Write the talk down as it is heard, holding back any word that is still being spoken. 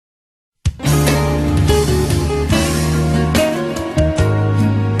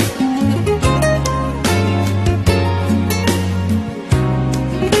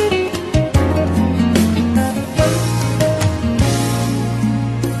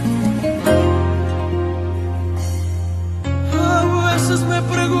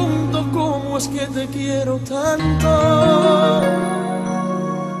te quiero tanto.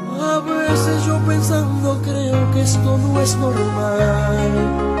 A veces yo pensando creo que esto no es normal,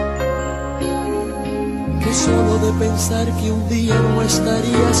 que solo de pensar que un día no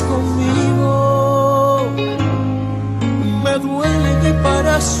estarías conmigo me duele, y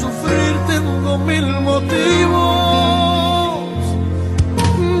para sufrir tengo mil motivos.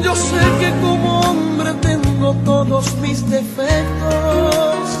 Yo sé que como hombre tengo todos mis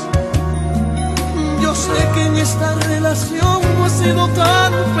defectos. Yo sé que en esta relación no he sido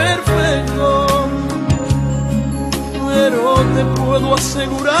tan perfecto, pero te puedo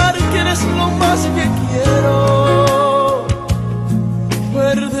asegurar que eres lo más que quiero.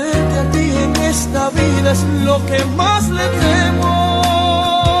 Perderte a ti en esta vida es lo que más le temo.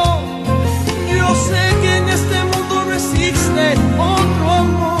 Yo sé que en este mundo no existe otro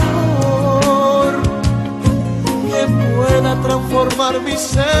amor que pueda transformar mi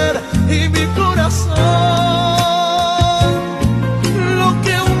ser y mi corazón. Lo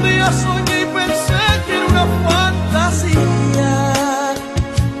que un día soñé y pensé que era una fantasía,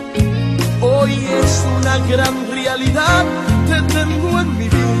 hoy es una gran realidad, te tengo en mi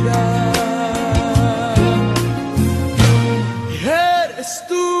vida. Eres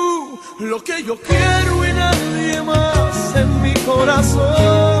tú lo que yo quiero y nadie más en mi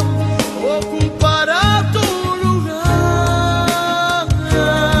corazón ocupará tu lugar.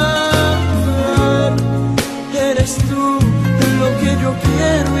 Eres tú lo que yo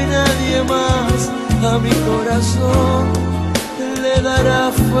quiero y nadie más a mi corazón le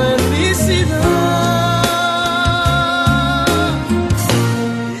dará felicidad.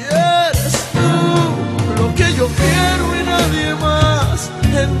 Yo quiero y nadie más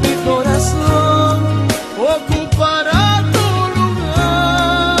en mi corazón ocupará tu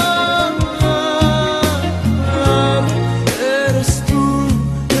lugar. Eres tú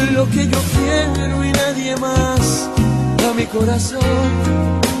lo que yo quiero y nadie más a mi corazón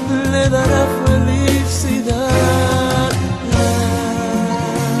le dará felicidad.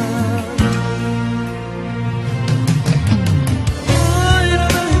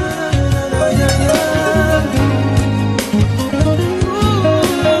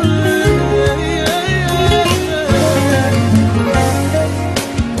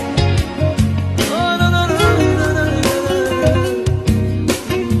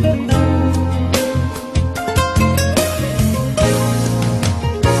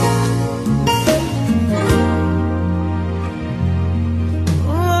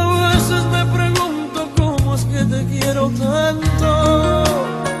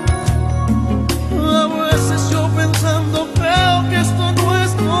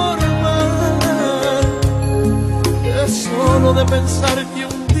 De pensar que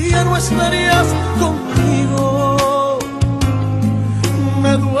un día no estarías conmigo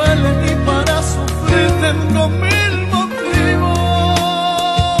me duele, y para sufrir tengo mil motivos.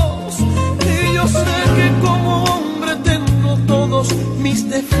 Y yo sé que como hombre tengo todos mis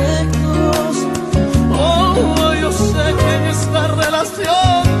defectos. Oh, yo sé que en esta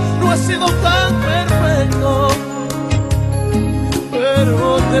relación no he sido tan perfecto,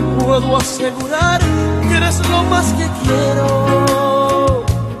 pero te puedo asegurar que eres lo más que quiero.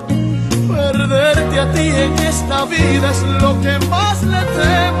 Perderte a ti en esta vida es lo que más le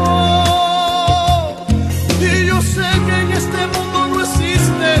temo. Y yo sé que en este mundo no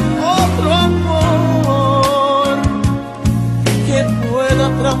existe otro amor que pueda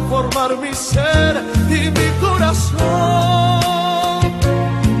transformar mi ser y mi corazón.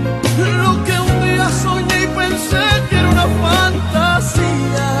 Lo que un día soñé y pensé que era una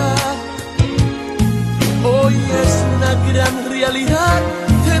fantasía, hoy es una gran realidad,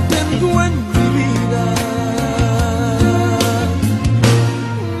 te tengo en mi vida.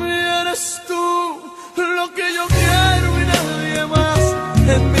 Y eres tú lo que yo quiero y nadie más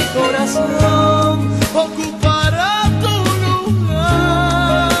en mi corazón ocupará tu lugar.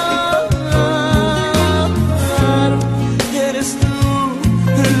 Eres tú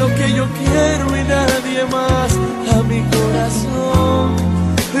lo que yo quiero y nadie más a mi corazón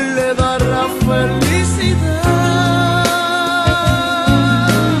le dará felicidad.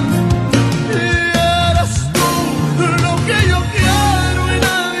 Y eres tú lo que yo quiero y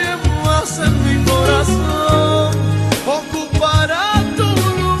nadie más en mi corazón ocupará tu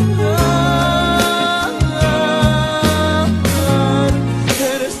lugar.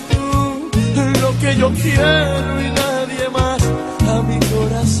 Eres tú lo que yo quiero